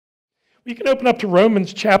You can open up to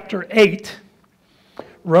Romans chapter 8.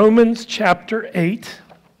 Romans chapter 8.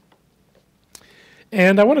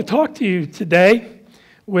 And I want to talk to you today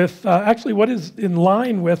with actually what is in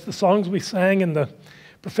line with the songs we sang and the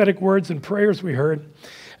prophetic words and prayers we heard.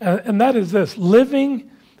 And that is this: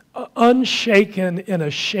 living unshaken in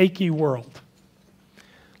a shaky world.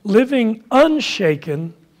 Living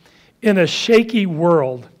unshaken in a shaky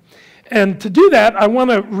world. And to do that, I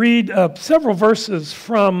want to read several verses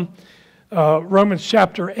from Romans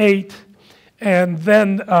chapter 8, and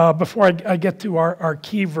then before I get to our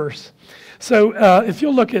key verse. So if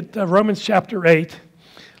you'll look at Romans chapter 8,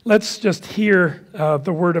 let's just hear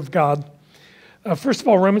the word of God. First of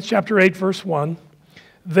all, Romans chapter 8, verse 1.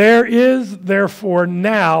 There is therefore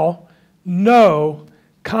now no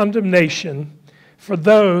condemnation for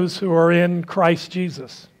those who are in Christ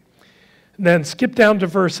Jesus. And then skip down to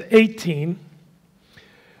verse 18.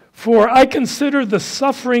 For I consider the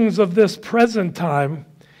sufferings of this present time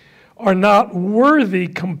are not worthy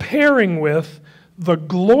comparing with the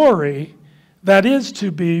glory that is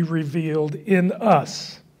to be revealed in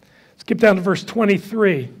us. Skip down to verse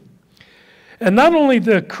 23. And not only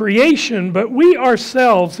the creation, but we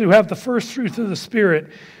ourselves who have the first fruits of the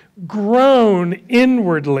Spirit groan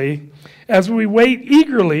inwardly as we wait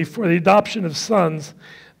eagerly for the adoption of sons,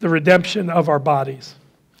 the redemption of our bodies.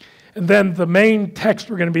 And then the main text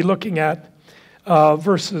we're going to be looking at,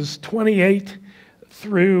 verses 28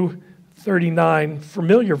 through 39,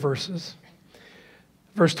 familiar verses.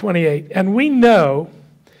 Verse 28, and we know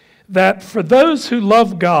that for those who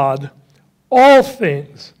love God, all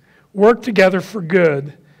things work together for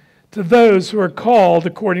good to those who are called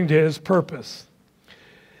according to his purpose.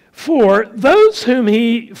 For those whom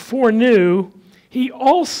he foreknew, he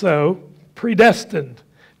also predestined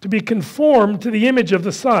to be conformed to the image of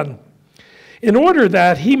the Son, in order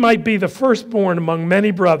that he might be the firstborn among many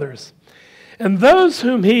brothers. And those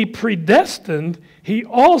whom he predestined, he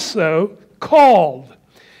also called.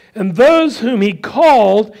 And those whom he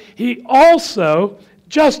called, he also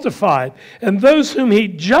justified. And those whom he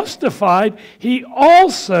justified, he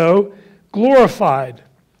also glorified.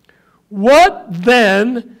 What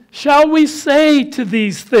then shall we say to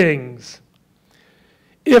these things?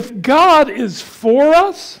 If God is for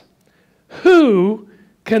us, who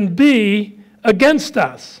can be against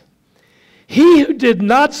us? He who did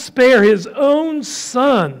not spare his own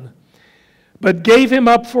Son, but gave him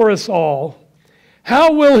up for us all,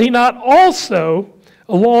 how will he not also,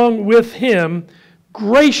 along with him,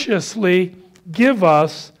 graciously give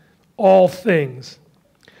us all things?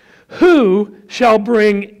 Who shall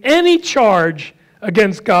bring any charge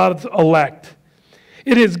against God's elect?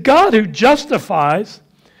 It is God who justifies.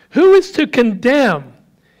 Who is to condemn?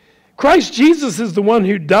 Christ Jesus is the one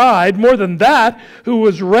who died, more than that, who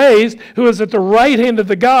was raised, who is at the right hand of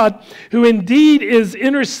the God, who indeed is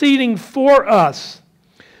interceding for us.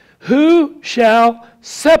 Who shall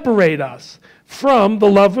separate us from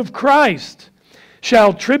the love of Christ?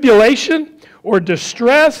 Shall tribulation or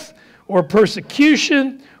distress or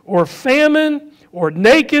persecution or famine or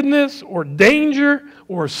nakedness or danger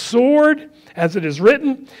or sword? As it is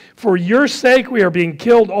written, for your sake we are being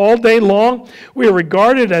killed all day long. We are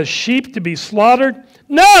regarded as sheep to be slaughtered.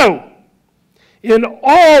 No! In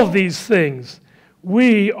all these things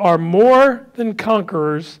we are more than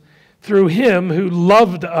conquerors through him who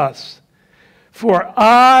loved us. For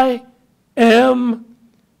I am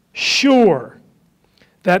sure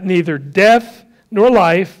that neither death nor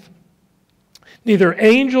life, neither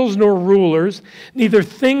angels nor rulers, neither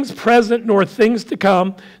things present nor things to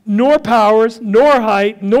come, nor powers, nor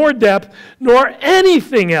height, nor depth, nor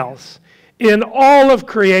anything else in all of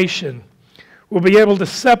creation will be able to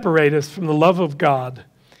separate us from the love of God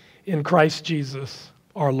in Christ Jesus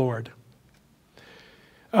our Lord.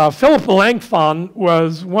 Philip Melanchthon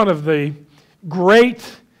was one of the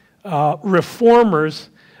great reformers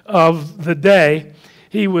of the day.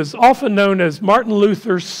 He was often known as Martin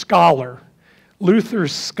Luther's scholar.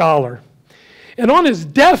 And on his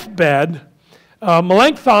deathbed,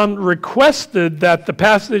 Melanchthon requested that the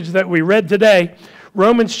passage that we read today,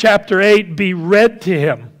 Romans chapter 8, be read to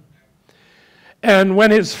him. And when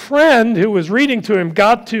his friend who was reading to him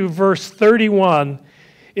got to verse 31,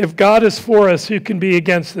 if God is for us, who can be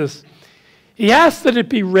against us? He asked that it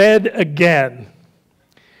be read again.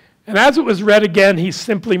 And as it was read again, he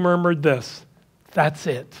simply murmured this: that's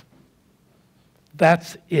it.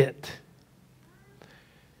 That's it.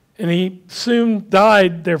 And he soon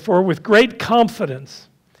died, therefore, with great confidence.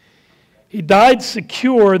 He died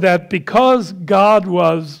secure that because God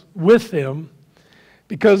was with him,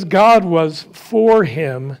 because God was for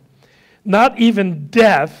him, not even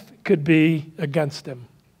death could be against him.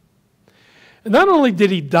 And not only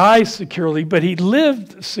did he die securely, but he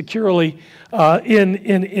lived securely in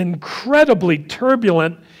incredibly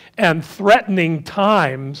turbulent and threatening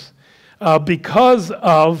times because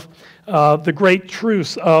of the great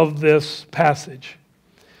truths of this passage.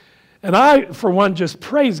 And I, for one, just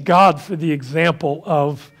praise God for the example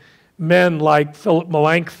of men like Philip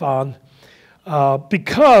Melanchthon,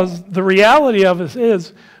 because the reality of it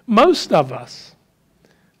is most of us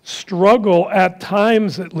struggle at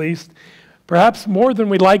times, at least, perhaps more than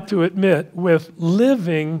we like to admit, with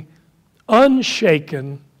living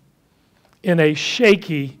unshaken in a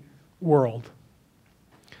shaky world.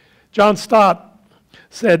 John Stott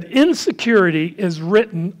said, insecurity is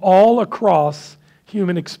written all across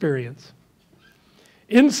human experience.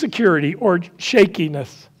 Insecurity or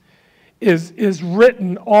shakiness is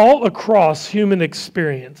written all across human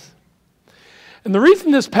experience. And the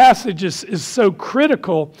reason this passage is so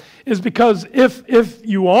critical is because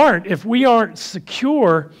if we aren't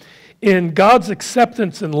secure in God's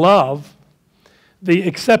acceptance and love, the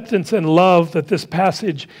acceptance and love that this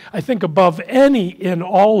passage, I think above any in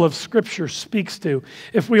all of Scripture speaks to,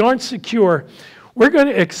 if we aren't secure, we're going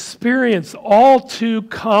to experience all too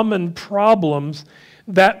common problems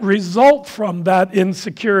that result from that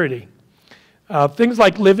insecurity. Things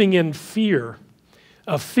like living in fear.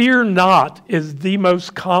 Fear not is the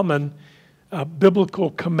most common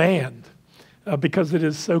biblical command because it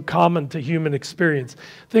is so common to human experience.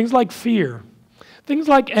 Things like fear, things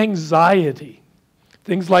like anxiety,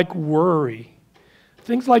 things like worry,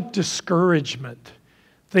 things like discouragement,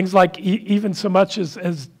 things like even so much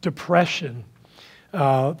as depression,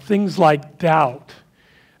 things like doubt.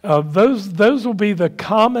 Those will be the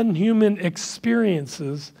common human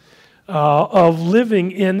experiences of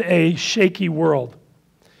living in a shaky world.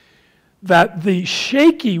 That the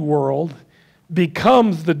shaky world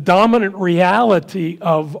becomes the dominant reality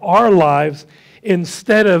of our lives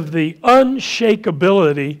instead of the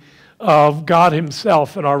unshakability of God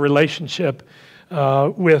Himself and our relationship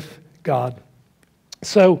with God.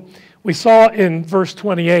 So we saw in verse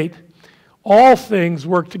 28, all things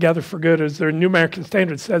work together for good, as their New American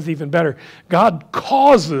Standard says even better. God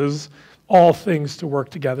causes all things to work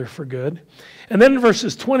together for good. And then in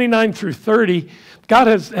verses 29 through 30, God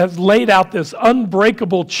has laid out this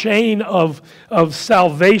unbreakable chain of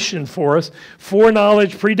salvation for us: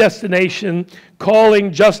 foreknowledge, predestination,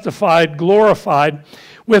 calling, justified, glorified,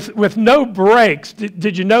 with no breaks.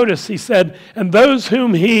 Did you notice he said, and those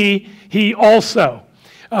whom he also.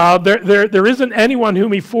 There isn't anyone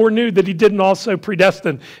whom He foreknew that He didn't also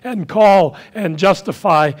predestine and call and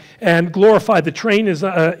justify and glorify. The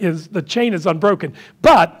chain is unbroken.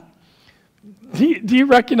 But do you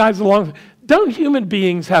recognize don't human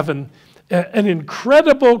beings have an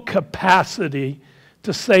incredible capacity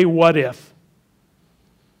to say what if?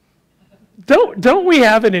 Don't we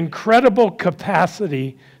have an incredible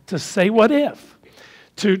capacity to say what if?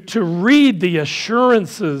 To read the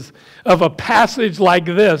assurances of a passage like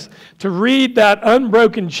this, to read that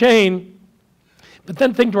unbroken chain, but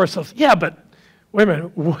then think to ourselves, yeah, but wait a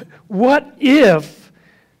minute, what if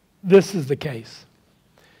this is the case?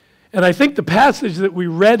 And I think the passage that we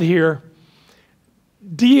read here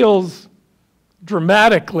deals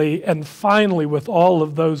dramatically and finally with all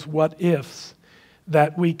of those what ifs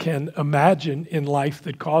that we can imagine in life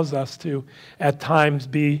that cause us to at times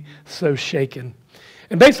be so shaken.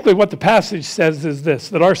 And basically what the passage says is this,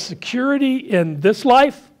 that our security in this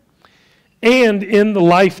life and in the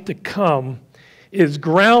life to come is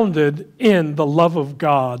grounded in the love of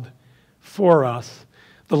God for us,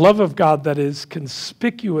 the love of God that is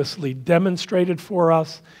conspicuously demonstrated for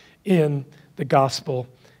us in the gospel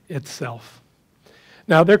itself.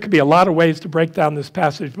 Now, there could be a lot of ways to break down this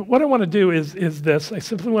passage, but what I want to do is this. I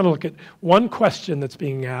simply want to look at one question that's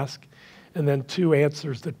being asked, and then two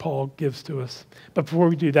answers that Paul gives to us. But before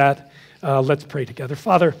we do that, let's pray together.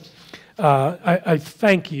 Father, I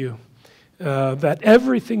thank you that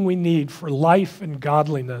everything we need for life and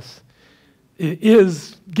godliness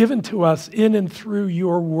is given to us in and through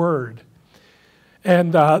your word.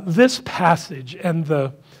 And this passage and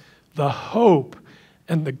the hope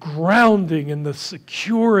and the grounding and the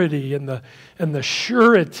security and the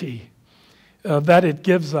surety that it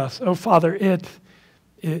gives us, oh Father,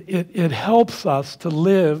 it helps us to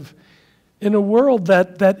live in a world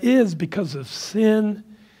that is, because of sin,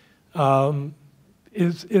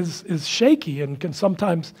 is shaky and can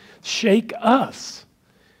sometimes shake us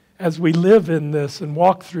as we live in this and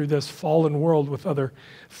walk through this fallen world with other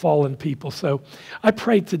fallen people. So I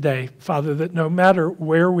pray today, Father, that no matter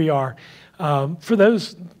where we are, for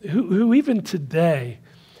those who even today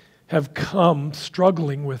have come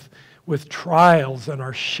struggling with with trials and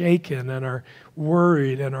are shaken and are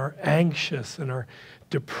worried and are anxious and are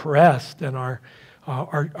depressed and are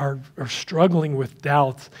struggling with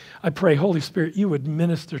doubts. I pray, Holy Spirit, you would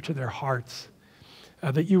minister to their hearts,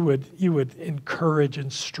 that you would encourage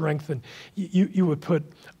and strengthen. You would put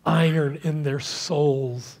iron in their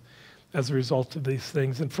souls as a result of these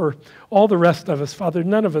things. And for all the rest of us, Father,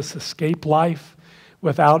 none of us escape life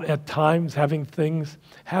without at times having things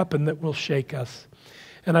happen that will shake us.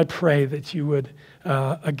 And I pray that you would,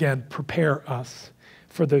 again, prepare us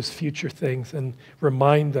for those future things and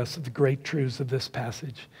remind us of the great truths of this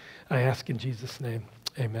passage. I ask in Jesus' name,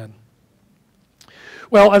 amen.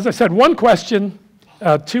 Well, as I said, one question,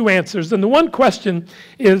 two answers. And the one question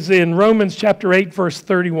is in Romans chapter 8, verse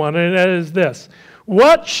 31, and it is this: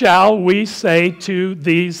 what shall we say to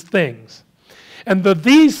these things? And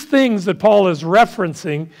these things that Paul is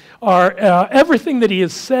referencing are everything that he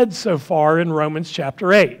has said so far in Romans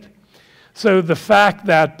chapter 8. So the fact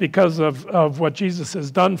that because of what Jesus has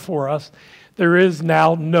done for us, there is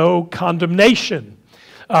now no condemnation.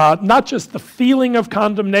 Not just the feeling of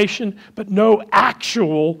condemnation, but no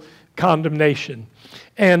actual condemnation.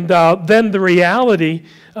 And then the reality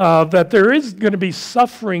that there is going to be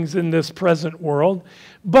sufferings in this present world,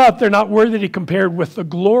 but they're not worthy to be compared with the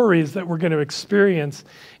glories that we're going to experience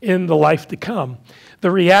in the life to come.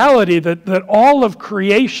 The reality that all of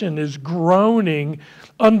creation is groaning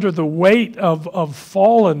under the weight of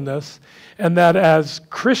fallenness, and that as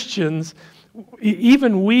Christians,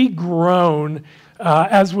 even we groan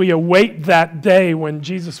as we await that day when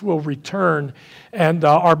Jesus will return and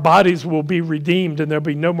our bodies will be redeemed and there'll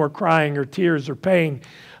be no more crying or tears or pain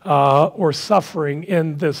or suffering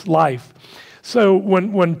in this life. So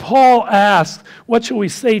when Paul asks, what shall we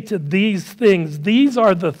say to these things? These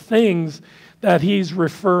are the things that he's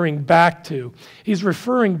referring back to. He's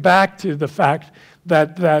referring back to the fact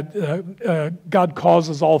that God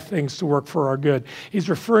causes all things to work for our good. He's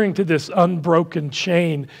referring to this unbroken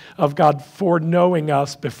chain of God foreknowing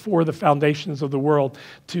us before the foundations of the world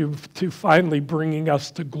to finally bringing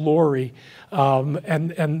us to glory,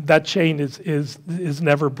 and that chain is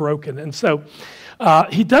never broken. And so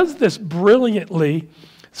he does this brilliantly,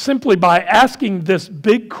 simply by asking this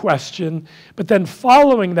big question, but then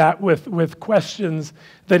following that with questions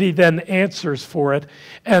that he then answers for it.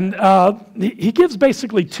 And he gives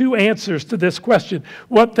basically two answers to this question.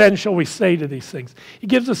 What then shall we say to these things? He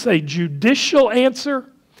gives us a judicial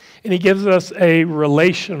answer, and he gives us a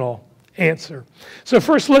relational answer. So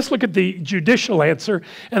first, let's look at the judicial answer.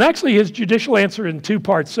 And actually, his judicial answer in two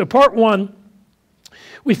parts. So part one,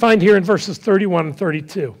 we find here in verses 31 and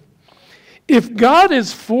 32. If God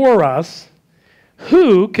is for us,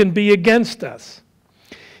 who can be against us?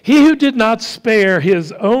 He who did not spare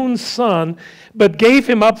his own son, but gave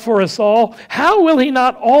him up for us all, how will he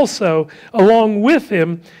not also, along with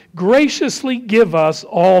him, graciously give us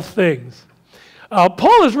all things?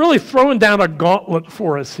 Paul is really throwing down a gauntlet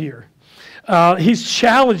for us here. He's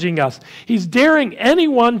challenging us. He's daring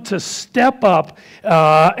anyone to step up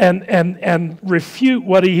and refute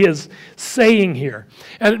what he is saying here.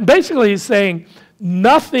 And basically he's saying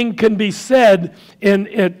nothing can be said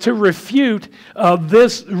to refute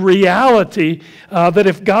this reality that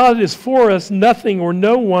if God is for us, nothing or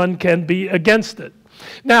no one can be against it.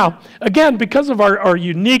 Now, again, because of our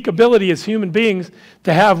unique ability as human beings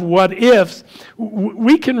to have what ifs,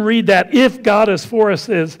 we can read that if God is for us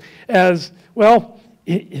as well,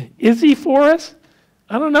 is he for us?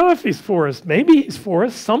 I don't know if he's for us. Maybe he's for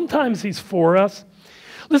us. Sometimes he's for us.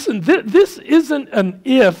 Listen, this isn't an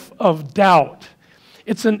if of doubt.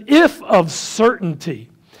 It's an if of certainty.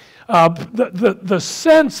 The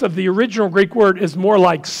sense of the original Greek word is more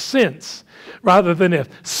like since rather than if.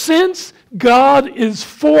 Since God is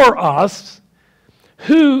for us,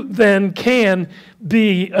 who then can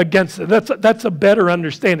be against it? That's a better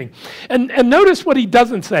understanding. And notice what he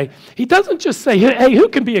doesn't say. He doesn't just say, hey, who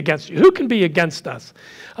can be against you? Who can be against us?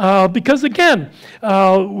 Because again,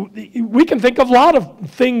 we can think of a lot of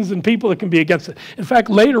things and people that can be against it. In fact,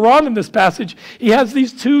 later on in this passage, he has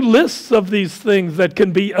these two lists of these things that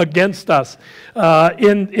can be against us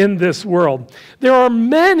in this world. There are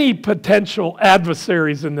many potential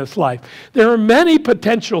adversaries in this life. There are many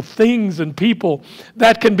potential things and people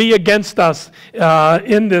that can be against us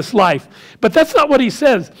in this life. But that's not what he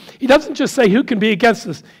says. He doesn't just say who can be against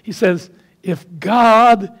us. He says, if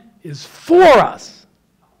God is for us,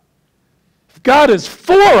 if God is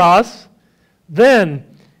for us, then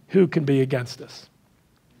who can be against us?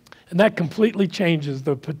 And that completely changes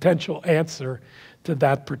the potential answer to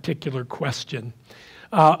that particular question.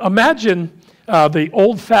 Imagine the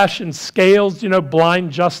old-fashioned scales,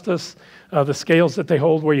 blind justice the scales that they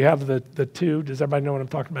hold where you have the two. Does everybody know what I'm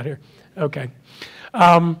talking about here? Okay.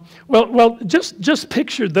 Just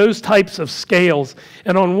picture those types of scales.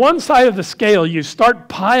 And on one side of the scale, you start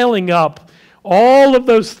piling up all of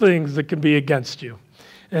those things that can be against you.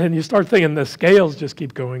 And you start thinking the scales just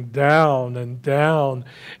keep going down and down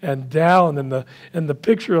and down, and the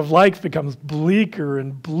picture of life becomes bleaker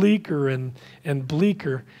and bleaker and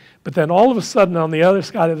bleaker. But then all of a sudden, on the other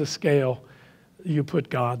side of the scale, you put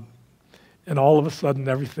God, and all of a sudden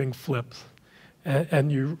everything flips, and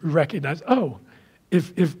you recognize, oh,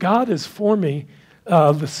 if God is for me,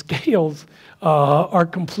 the scales are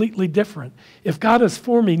completely different. If God is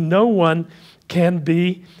for me, no one can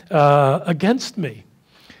be against me.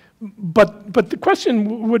 But the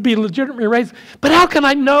question would be legitimately raised, but how can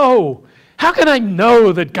I know? How can I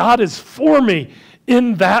know that God is for me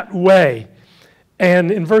in that way?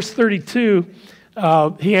 And in verse 32,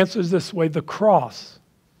 he answers this way: the cross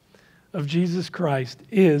of Jesus Christ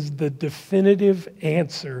is the definitive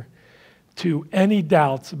answer to any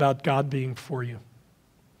doubts about God being for you.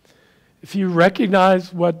 If you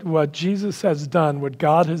recognize what Jesus has done, what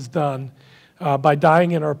God has done by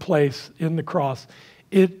dying in our place in the cross,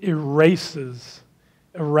 it eradicates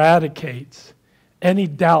any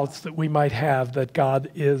doubts that we might have that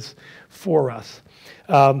God is for us.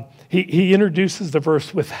 He introduces the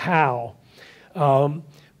verse with how.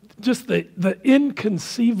 Just the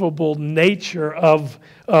inconceivable nature of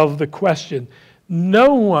the question.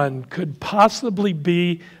 No one could possibly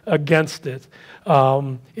be against it.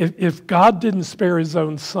 If God didn't spare his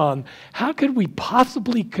own son, how could we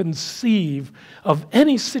possibly conceive of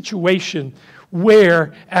any situation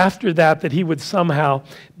where after that he would somehow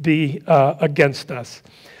be against us?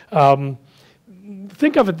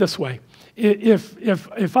 Think of it this way.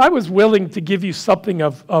 If I was willing to give you something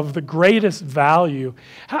of the greatest value,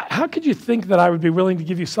 how could you think that I would be willing to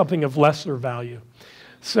give you something of lesser value?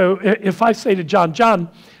 So if I say to John,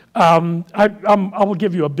 I will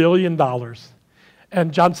give you $1 billion.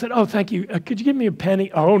 And John said, oh, thank you. Could you give me a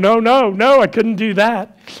penny? Oh, no, I couldn't do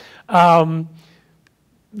that.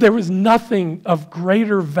 There was nothing of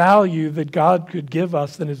greater value that God could give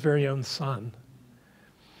us than his very own son.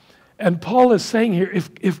 And Paul is saying here,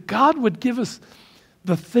 if God would give us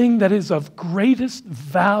the thing that is of greatest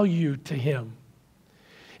value to him,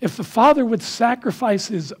 if the Father would sacrifice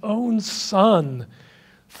his own son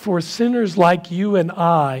for sinners like you and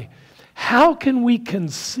I, how can we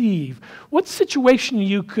conceive? What situation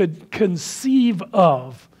you could conceive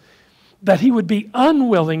of that he would be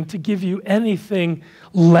unwilling to give you anything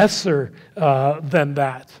lesser than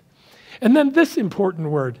that? And then this important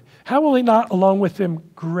word, how will he not, along with him,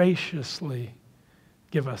 graciously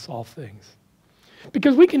give us all things?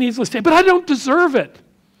 Because we can easily say, but I don't deserve it.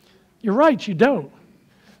 You're right, you don't.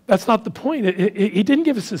 That's not the point. He didn't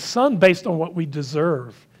give us his son based on what we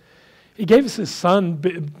deserve. He gave us his son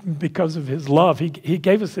because of his love. He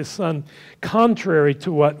gave us his son contrary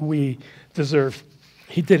to what we deserve.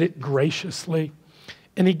 He did it graciously.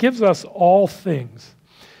 And he gives us all things.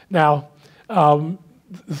 Now,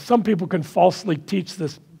 some people can falsely teach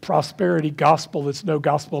this prosperity gospel that's no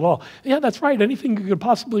gospel at all. Yeah, that's right. Anything you could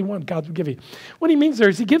possibly want, God will give you. What he means there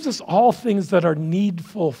is he gives us all things that are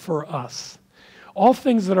needful for us. All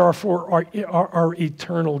things that are for our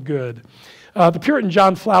eternal good. The Puritan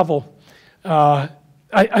John Flavel,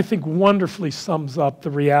 I think, wonderfully sums up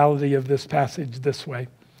the reality of this passage this way.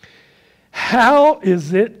 How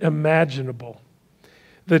is it imaginable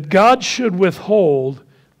that God should withhold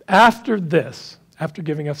after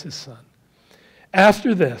giving us his son,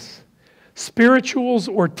 after this, spirituals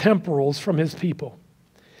or temporals from his people?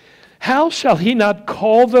 How shall he not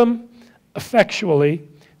call them effectually,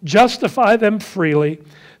 justify them freely,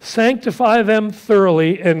 sanctify them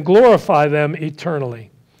thoroughly, and glorify them eternally?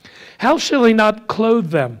 How shall he not clothe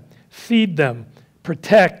them, feed them,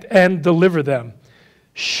 protect, and deliver them?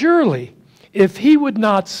 Surely, if he would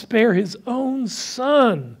not spare his own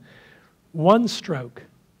son, one stroke,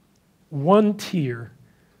 one tear,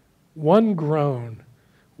 one groan,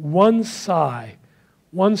 one sigh,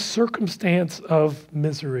 one circumstance of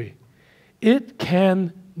misery, it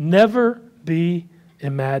can never be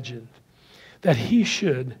imagined that he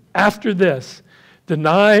should, after this,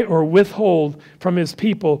 deny or withhold from his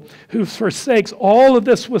people, whose forsakes all of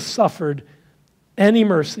this was suffered, any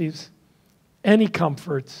mercies, any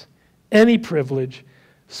comforts, any privilege,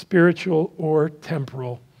 spiritual or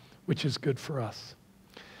temporal, which is good for us.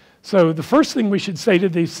 So the first thing we should say to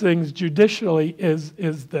these things judicially is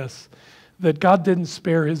this, that God didn't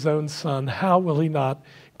spare his own son. How will he not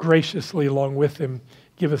graciously, along with him,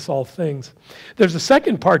 give us all things? There's a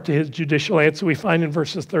second part to his judicial answer we find in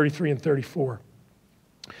verses 33 and 34.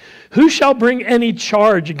 Who shall bring any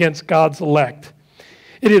charge against God's elect?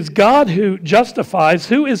 It is God who justifies.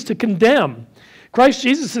 Who is to condemn? Christ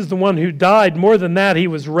Jesus is the one who died. More than that, he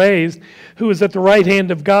was raised, who is at the right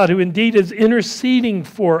hand of God, who indeed is interceding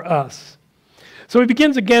for us. So he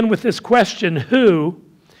begins again with this question, who?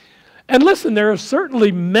 And listen, there are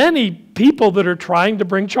certainly many people that are trying to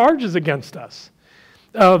bring charges against us.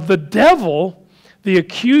 The devil, the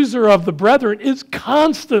accuser of the brethren, is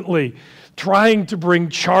constantly trying to bring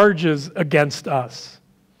charges against us.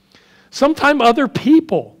 Sometimes other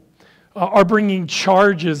people are bringing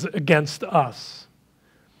charges against us.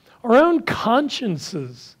 Our own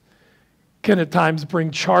consciences can at times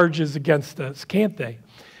bring charges against us, can't they?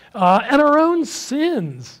 And our own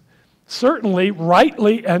sins certainly,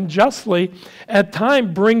 rightly and justly, at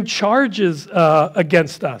times bring charges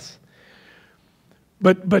against us.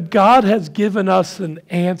 But God has given us an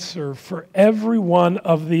answer for every one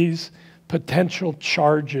of these potential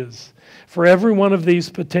charges, for every one of these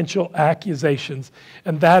potential accusations,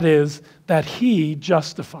 and that is that he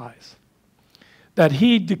justifies, that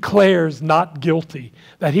he declares not guilty,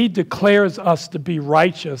 that he declares us to be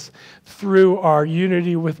righteous through our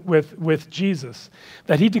unity with Jesus,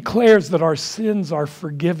 that he declares that our sins are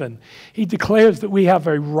forgiven. He declares that we have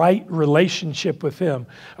a right relationship with him,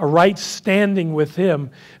 a right standing with him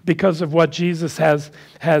because of what Jesus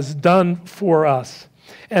has done for us.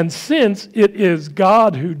 And since it is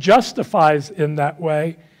God who justifies in that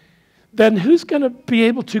way, then who's going to be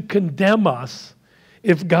able to condemn us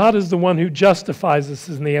if God is the one who justifies us?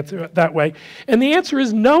 In the answer that way? And the answer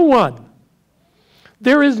is no one.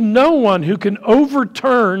 There is no one who can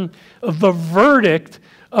overturn the verdict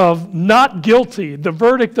of not guilty, the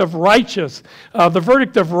verdict of righteous, the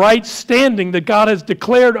verdict of right standing that God has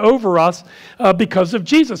declared over us because of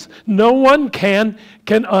Jesus. No one can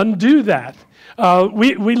undo that.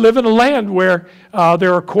 We live in a land where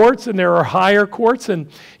there are courts and there are higher courts, and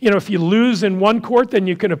if you lose in one court, then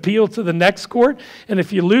you can appeal to the next court, and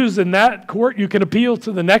if you lose in that court, you can appeal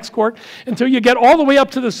to the next court until you get all the way up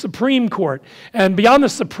to the Supreme Court. And beyond the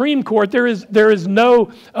Supreme Court, there is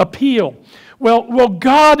no appeal. Well,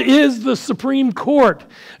 God is the Supreme Court.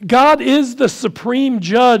 God is the supreme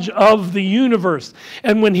judge of the universe.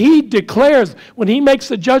 And when he declares, when he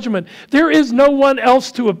makes a judgment, there is no one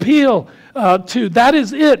else to appeal to. That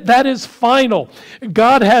is it. That is final.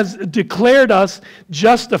 God has declared us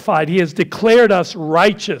justified. He has declared us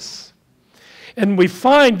righteous. And we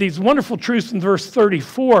find these wonderful truths in verse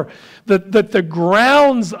 34, that the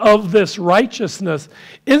grounds of this righteousness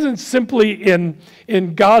isn't simply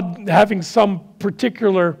in God having some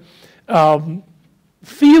particular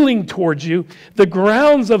feeling towards you. The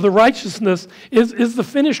grounds of the righteousness is the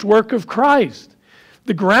finished work of Christ.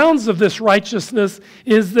 The grounds of this righteousness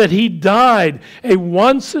is that he died, a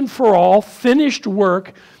once and for all finished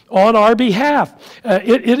work on our behalf.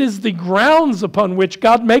 It is the grounds upon which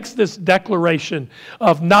God makes this declaration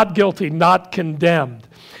of not guilty, not condemned.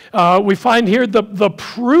 We find here the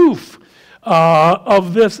proof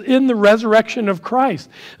of this in the resurrection of Christ,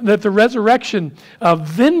 that the resurrection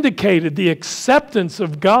vindicated the acceptance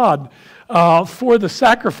of God for the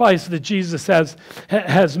sacrifice that Jesus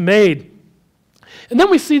has made. And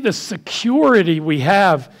then we see the security we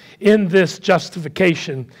have in this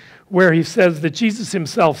justification, where he says that Jesus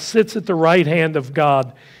himself sits at the right hand of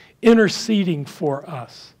God, interceding for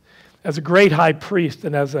us as a great high priest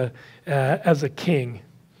and as a king.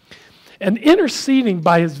 And interceding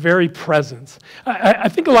by his very presence. I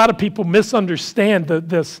think a lot of people misunderstand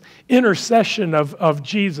this intercession of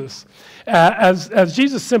Jesus as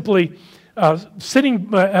Jesus simply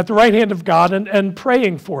sitting at the right hand of God and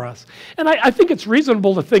praying for us. And I think it's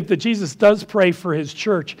reasonable to think that Jesus does pray for his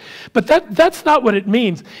church. But that's not what it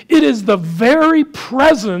means. It is the very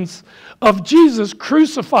presence of Jesus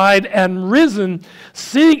crucified and risen,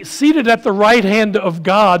 seated at the right hand of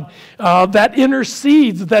God, that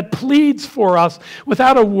intercedes, that pleads for us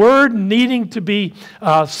without a word needing to be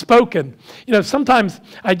spoken. Sometimes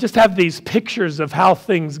I just have these pictures of how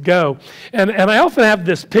things go. And I often have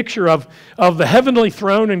this picture of the heavenly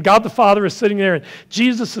throne, and God the Father is sitting there, and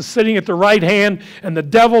Jesus is sitting at the right hand, and the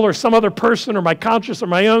devil or some other person or my conscience or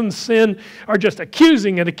my own sin are just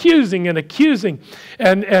accusing and accusing and accusing.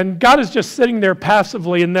 And God is just sitting there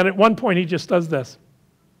passively, and then at one point he just does this.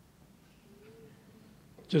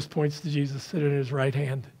 Just points to Jesus sitting at his right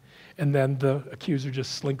hand, and then the accuser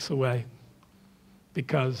just slinks away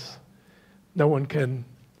because no one can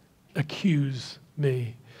accuse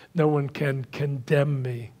me. No one can condemn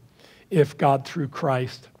me if God through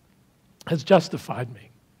Christ has justified me.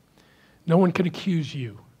 No one can accuse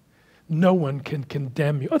you. No one can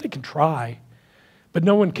condemn you. Oh, they can try, but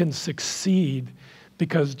no one can succeed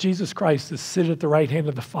because Jesus Christ is seated at the right hand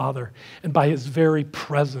of the Father, and by his very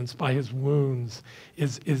presence, by his wounds,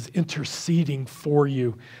 is interceding for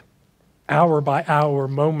you hour by hour,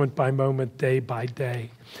 moment by moment, day by day.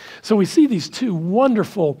 So we see these two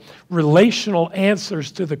wonderful relational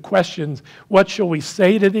answers to the questions, what shall we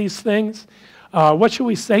say to these things? What shall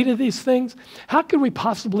we say to these things? How could we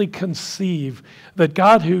possibly conceive that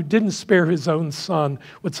God, who didn't spare his own son,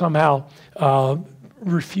 would somehow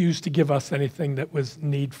refuse to give us anything that was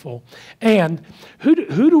needful? And who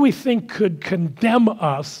do we think could condemn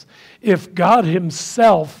us if God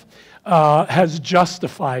himself has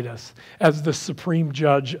justified us as the supreme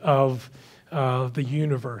judge of the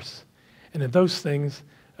universe? And in those things,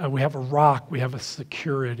 we have a rock, we have a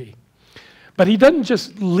security. But he doesn't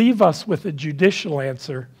just leave us with a judicial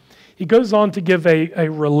answer. He goes on to give a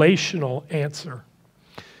relational answer.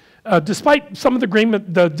 Despite some of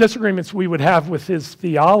the disagreements we would have with his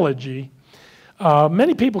theology,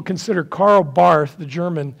 many people consider Karl Barth, the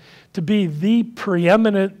German, to be the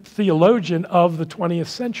preeminent theologian of the 20th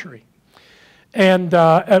century. And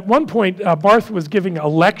at one point, Barth was giving a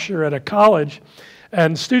lecture at a college,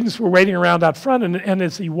 and students were waiting around out front, and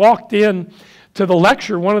as he walked in to the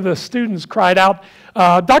lecture, one of the students cried out,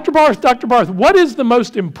 Dr. Barth, what is the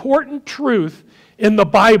most important truth in the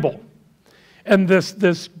Bible? And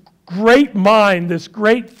this great mind, this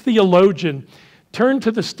great theologian, turned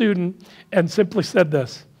to the student and simply said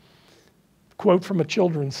this, quote from a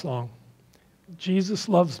children's song, Jesus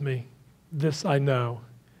loves me, this I know,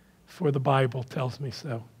 for the Bible tells me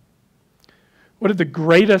so. What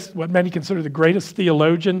many consider the greatest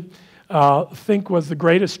theologian think was the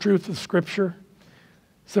greatest truth of Scripture?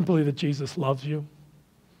 Simply that Jesus loves you,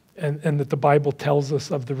 and that the Bible tells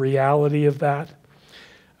us of the reality of that.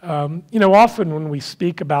 Often when we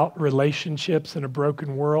speak about relationships in a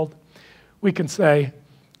broken world, we can say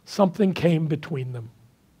something came between them.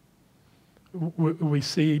 We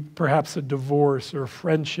see perhaps a divorce or a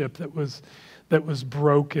friendship that was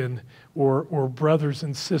broken, or brothers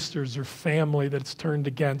and sisters or family that's turned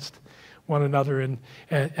against one another,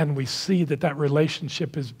 and we see that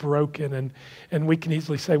relationship is broken, and we can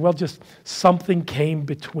easily say, well, just something came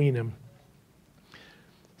between them.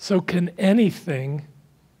 So can anything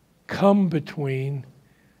come between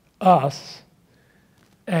us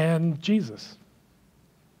and Jesus?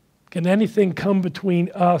 Can anything come between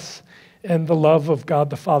us and the love of God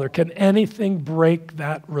the Father? Can anything break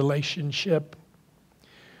that relationship?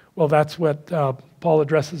 Well, that's what Paul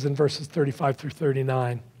addresses in verses 35 through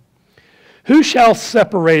 39. Who shall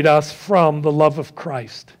separate us from the love of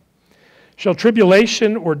Christ? Shall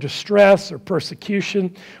tribulation or distress or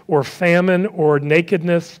persecution or famine or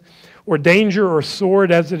nakedness or danger or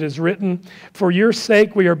sword, as it is written, for your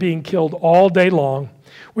sake we are being killed all day long.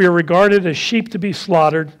 We are regarded as sheep to be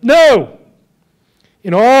slaughtered. No!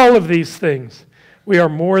 In all of these things we are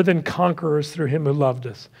more than conquerors through him who loved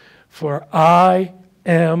us. For I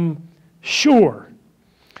am sure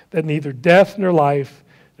that neither death nor life,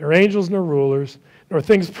 nor angels nor rulers, nor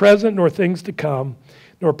things present nor things to come,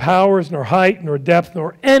 nor powers, nor height, nor depth,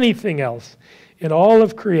 nor anything else in all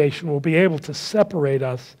of creation will be able to separate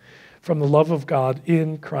us from the love of God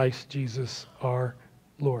in Christ Jesus our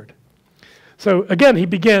Lord. So again, he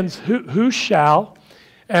begins, who shall,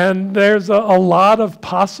 and there's a lot of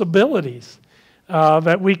possibilities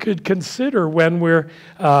that we could consider when we're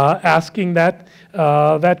asking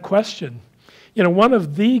that question. One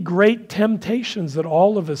of the great temptations that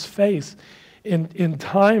all of us face in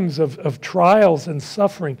times of trials and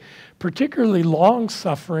suffering, particularly long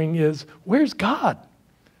suffering, is, where's God?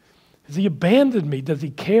 Has he abandoned me? Does he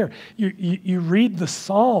care? You read the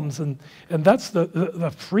Psalms, and that's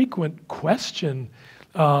the frequent question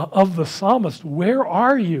of the psalmist. Where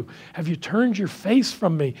are you? Have you turned your face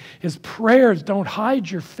from me? His prayers, don't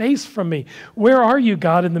hide your face from me. Where are you,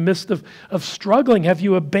 God, in the midst of struggling? Have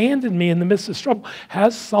you abandoned me in the midst of struggle?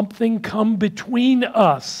 Has something come between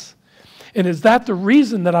us? And is that the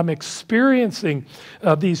reason that I'm experiencing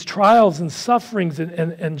these trials and sufferings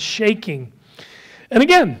and shaking? And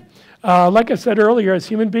again, like I said earlier, as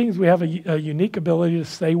human beings, we have a unique ability to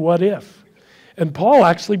say, what if? And Paul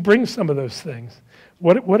actually brings some of those things.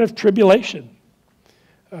 What if tribulation?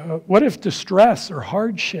 What if distress or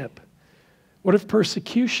hardship? What if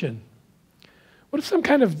persecution? What if some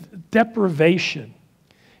kind of deprivation?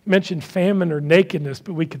 You mentioned famine or nakedness,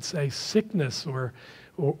 but we could say sickness or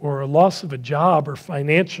a loss of a job or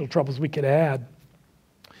financial troubles we could add.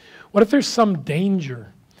 What if there's some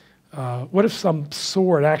danger? What if some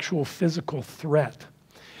sword, actual physical threat?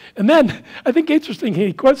 And then, I think interesting,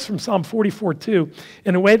 he quotes from Psalm 44:2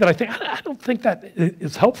 in a way that I don't think that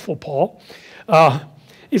is helpful, Paul.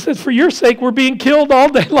 he says, for your sake, we're being killed all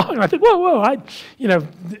day long. I think, whoa,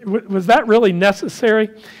 was that really necessary?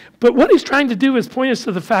 But what he's trying to do is point us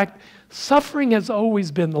to the fact suffering has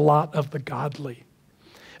always been the lot of the godly.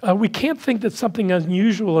 We can't think that something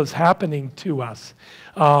unusual is happening to us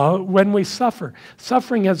when we suffer.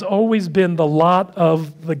 Suffering has always been the lot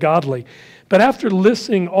of the godly. But after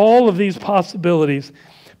listing all of these possibilities,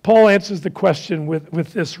 Paul answers the question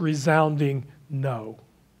with this resounding no.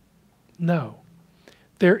 No.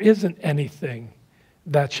 There isn't anything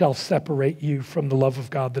that shall separate you from the love of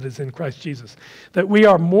God that is in Christ Jesus. That we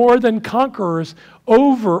are more than conquerors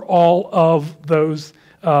over all of those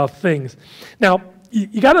things. Now,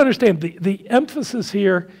 you got to understand, the emphasis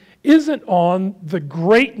here isn't on the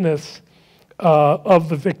greatness of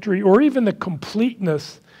the victory or even the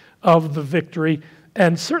completeness of the victory,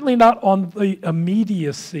 and certainly not on the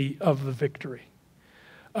immediacy of the victory.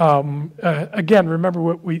 Again, remember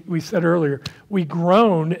what we said earlier. We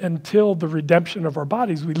groan until the redemption of our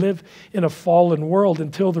bodies. We live in a fallen world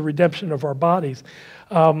until the redemption of our bodies.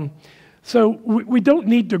 So we don't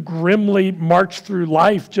need to grimly march through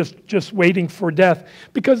life just waiting for death,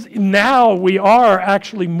 because now we are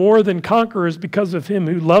actually more than conquerors because of him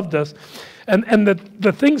who loved us. And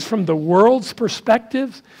the things from the world's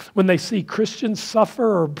perspectives, when they see Christians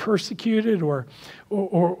suffer or persecuted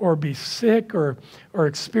or be sick or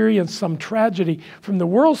experience some tragedy, from the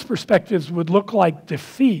world's perspectives would look like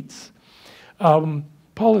defeats.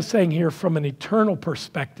 Paul is saying here, from an eternal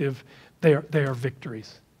perspective, they are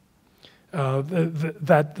victories.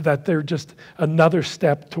 That they're just another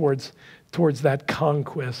step towards that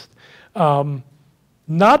conquest.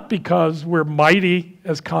 Not because we're mighty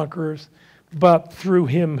as conquerors, but through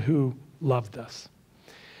him who loved us.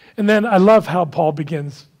 And then I love how Paul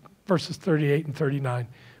begins verses 38 and 39.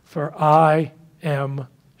 For I am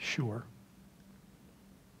sure.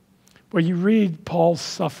 Where you read Paul's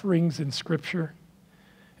sufferings in Scripture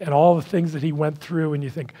and all the things that he went through, and you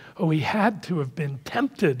think, oh, he had to have been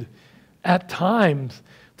tempted at times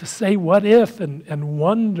to say what if and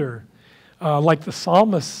wonder like the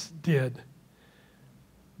psalmist did.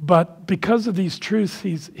 But because of these truths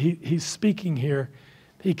he's speaking here,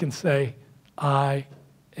 he can say, I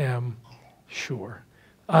am sure.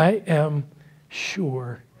 I am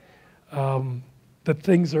sure that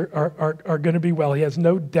things are going to be well. He has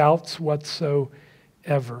no doubts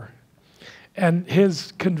whatsoever. And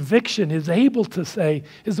his conviction, his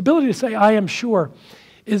ability to say, I am sure,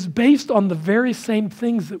 is based on the very same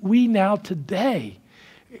things that we now today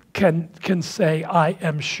can say, I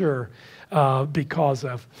am sure. Because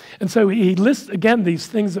of. And so he lists again these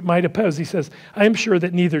things that might oppose. He says, I am sure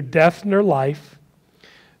that neither death nor life,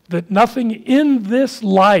 that nothing in this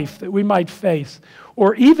life that we might face,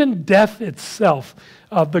 or even death itself,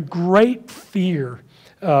 the great fear,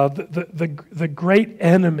 the great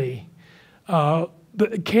enemy,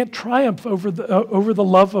 can't triumph over the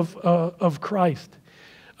love of Christ.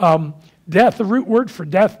 Death, the root word for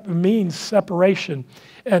death means separation.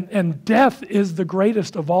 And death is the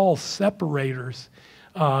greatest of all separators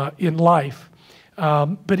in life.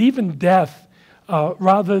 But even death,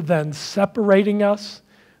 rather than separating us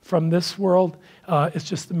from this world, it's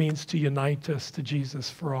just the means to unite us to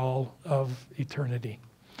Jesus for all of eternity.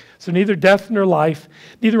 So neither death nor life,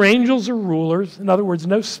 neither angels or rulers, in other words,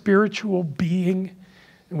 no spiritual being,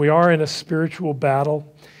 and we are in a spiritual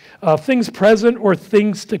battle, things present or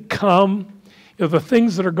things to come, the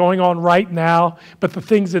things that are going on right now, but the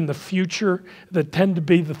things in the future that tend to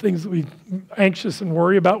be the things that we anxious and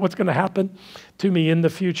worry about what's going to happen to me in the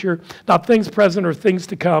future. Not things present or things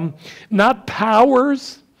to come. Not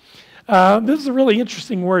powers. This is a really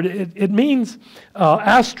interesting word. It means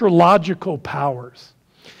astrological powers.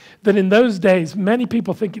 That in those days, many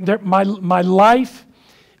people think that my life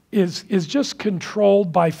is just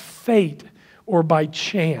controlled by fate or by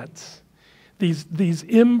chance. These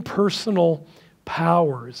impersonal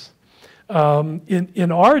powers.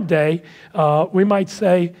 In our day, we might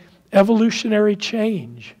say evolutionary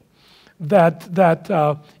change.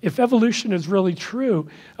 That if evolution is really true,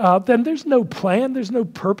 then there's no plan, there's no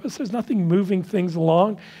purpose, there's nothing moving things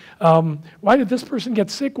along. Why did this person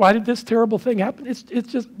get sick? Why did this terrible thing happen? It's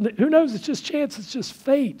just, who knows? It's just chance. It's just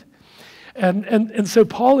fate. And so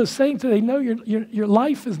Paul is saying today, no, your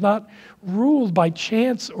life is not ruled by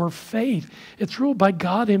chance or fate. It's ruled by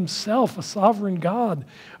God himself, a sovereign God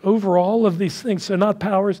over all of these things. So not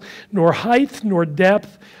powers, nor height, nor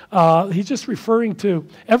depth. He's just referring to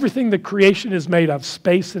everything that creation is made of,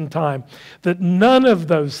 space and time, that none of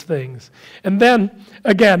those things. And then,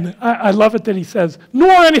 again, I love it that he says,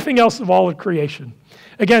 nor anything else of all of creation.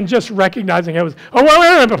 Again, just recognizing it was, oh, well, wait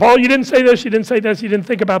a minute, Paul, you didn't say this, you didn't say this, you didn't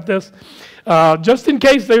think about this. Just in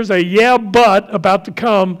case there's a yeah, but about to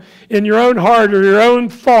come in your own heart or your own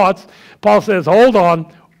thoughts, Paul says, hold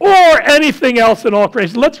on, or anything else in all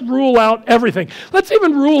creation. Let's rule out everything. Let's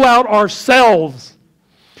even rule out ourselves.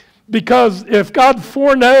 Because if God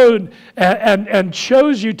foreknowed and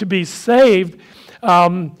chose you to be saved,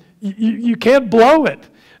 you can't blow it.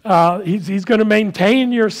 He's going to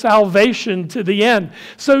maintain your salvation to the end.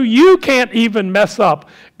 So you can't even mess up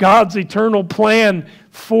God's eternal plan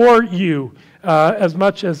for you, as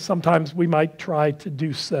much as sometimes we might try to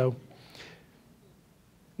do so.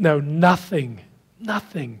 No, nothing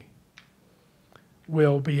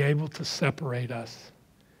will be able to separate us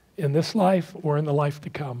in this life or in the life to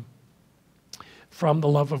come from the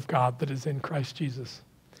love of God that is in Christ Jesus.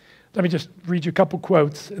 Let me just read you a couple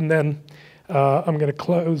quotes, and then I'm going to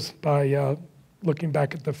close by looking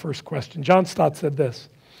back at the first question. John Stott said this: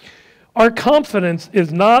 "Our confidence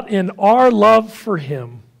is not in our love for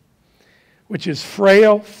him, which is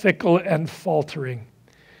frail, fickle, and faltering,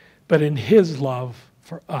 but in his love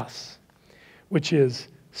for us, which is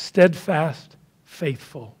steadfast,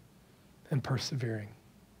 faithful, and persevering."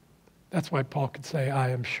 That's why Paul could say, "I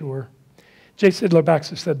am sure." J. Sidlow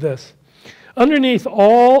Baxter said this: "Underneath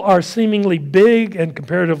all our seemingly big and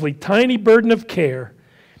comparatively tiny burden of care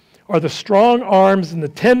are the strong arms and the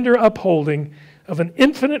tender upholding of an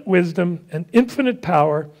infinite wisdom, an infinite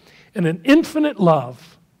power, and an infinite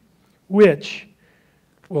love, which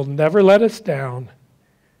will never let us down,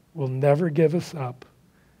 will never give us up,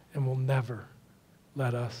 and will never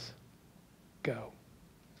let us go."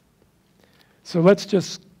 So let's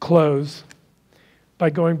just close by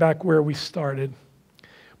going back where we started.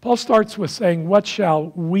 Paul starts with saying, what shall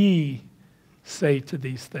we say to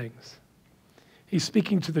these things? He's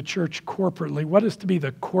speaking to the church corporately. What is to be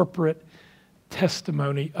the corporate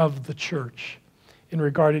testimony of the church in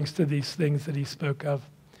regards to these things that he spoke of?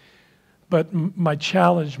 But my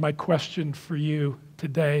challenge, my question for you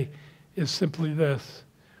today is simply this: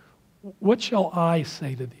 what shall I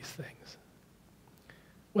say to these things?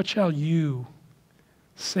 What shall you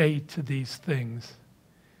say to these things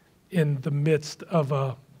in the midst of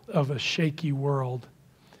a shaky world?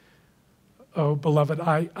 Oh, beloved,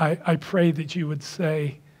 I pray that you would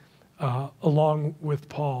say, along with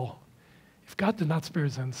Paul, if God did not spare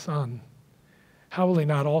his own son, how will he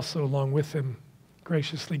not also, along with him,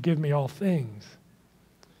 graciously give me all things?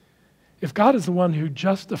 If God is the one who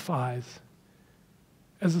justifies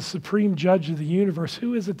as the supreme judge of the universe,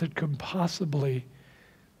 who is it that could possibly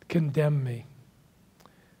condemn me?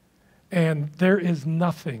 And there is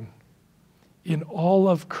nothing in all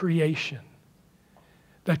of creation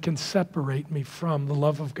that can separate me from the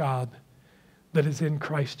love of God that is in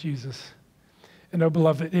Christ Jesus. And oh,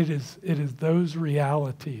 beloved, it is those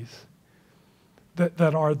realities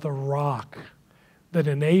that are the rock that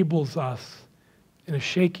enables us in a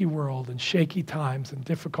shaky world and shaky times and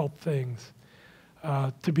difficult things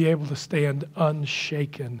to be able to stand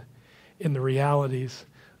unshaken in the realities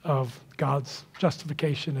of God's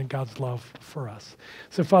justification and God's love for us.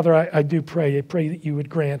 So, Father, I pray that you would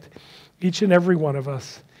grant each and every one of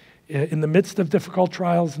us in the midst of difficult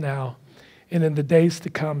trials now and in the days to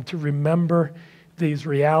come to remember these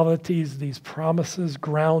realities, these promises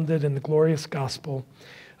grounded in the glorious gospel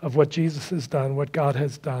of what Jesus has done, what God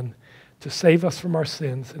has done to save us from our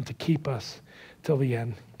sins and to keep us till the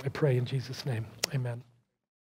end. I pray in Jesus' name. Amen.